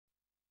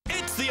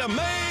the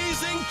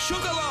amazing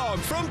Chuggalog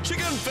from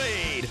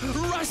Chickenfeed.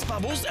 Rice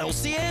Bubbles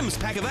LCMs,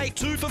 pack of 8,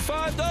 2 for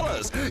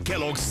 $5.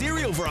 Kellogg's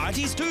cereal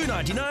varieties,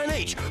 $2.99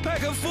 each.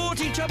 Pack of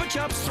 40 Chupa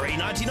Chups,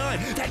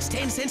 $3.99. That's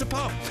 10 cents a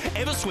pop.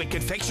 Eversweet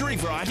confectionery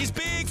varieties,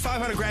 big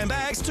 500-gram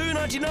bags,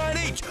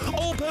 $2.99 each.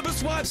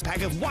 All-purpose wipes,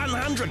 pack of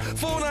 100,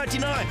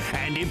 $4.99.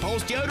 And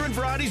impulse deodorant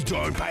varieties,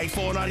 don't pay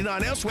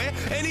 $4.99 elsewhere.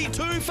 Any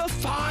 2 for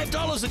 $5 at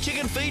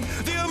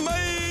Chickenfeed. The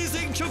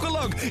amazing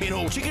Chuggalog in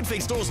all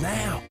Chickenfeed stores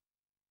now.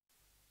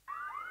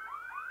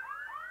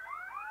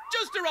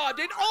 Just arrived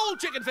in all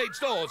Chickenfeed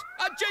stores.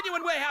 A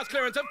genuine warehouse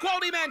clearance of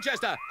quality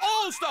Manchester.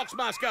 All stocks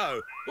must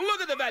go.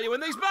 Look at the value in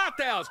these bath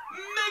towels.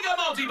 Mega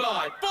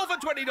multi-buy. 4 for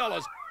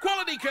 $20.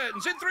 Quality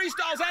curtains in 3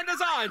 styles and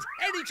designs.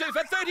 Any 2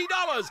 for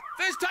 $30.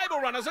 There's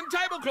table runners and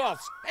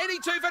tablecloths. Any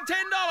 2 for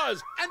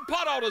 $10. And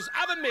pot holders,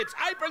 oven mitts,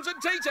 aprons and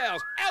tea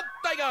towels. Out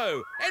they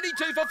go. Any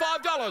 2 for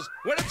 $5.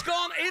 When it's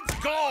gone, it's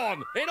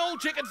gone. In all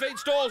Chickenfeed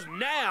stores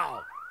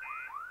now.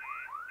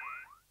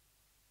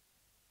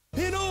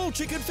 In all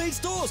Chickenfeed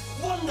stores,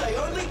 one day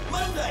only,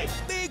 Monday.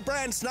 Big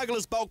brand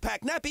Snugglers bulk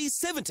pack nappies,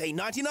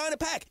 $17.99 a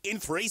pack. In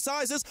 3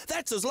 sizes,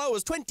 that's as low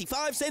as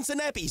 25 cents a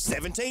nappy,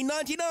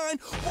 $17.99.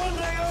 One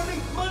day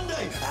only,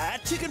 Monday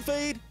at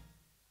Chickenfeed.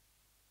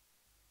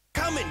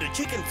 Come into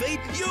Chickenfeed,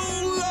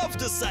 you'll love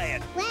to say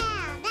it.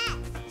 Wow,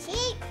 that's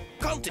cheap.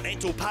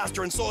 Continental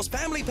pasta and sauce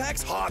family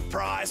packs, hot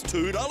price,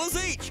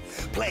 $2 each.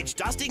 Pledge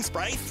dusting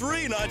spray,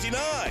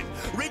 $3.99.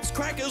 Ritz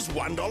crackers,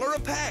 $1 a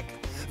pack.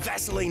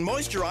 Vaseline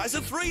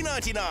moisturiser,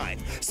 $3.99.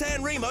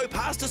 San Remo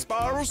pasta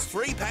spirals,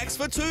 3 packs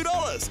for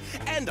 $2.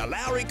 And the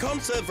Lowry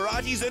conserve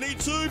varieties, any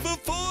 2 for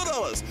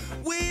 $4.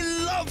 We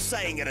love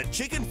saying it at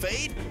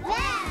Chickenfeed.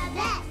 Wow,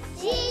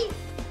 that's cheap.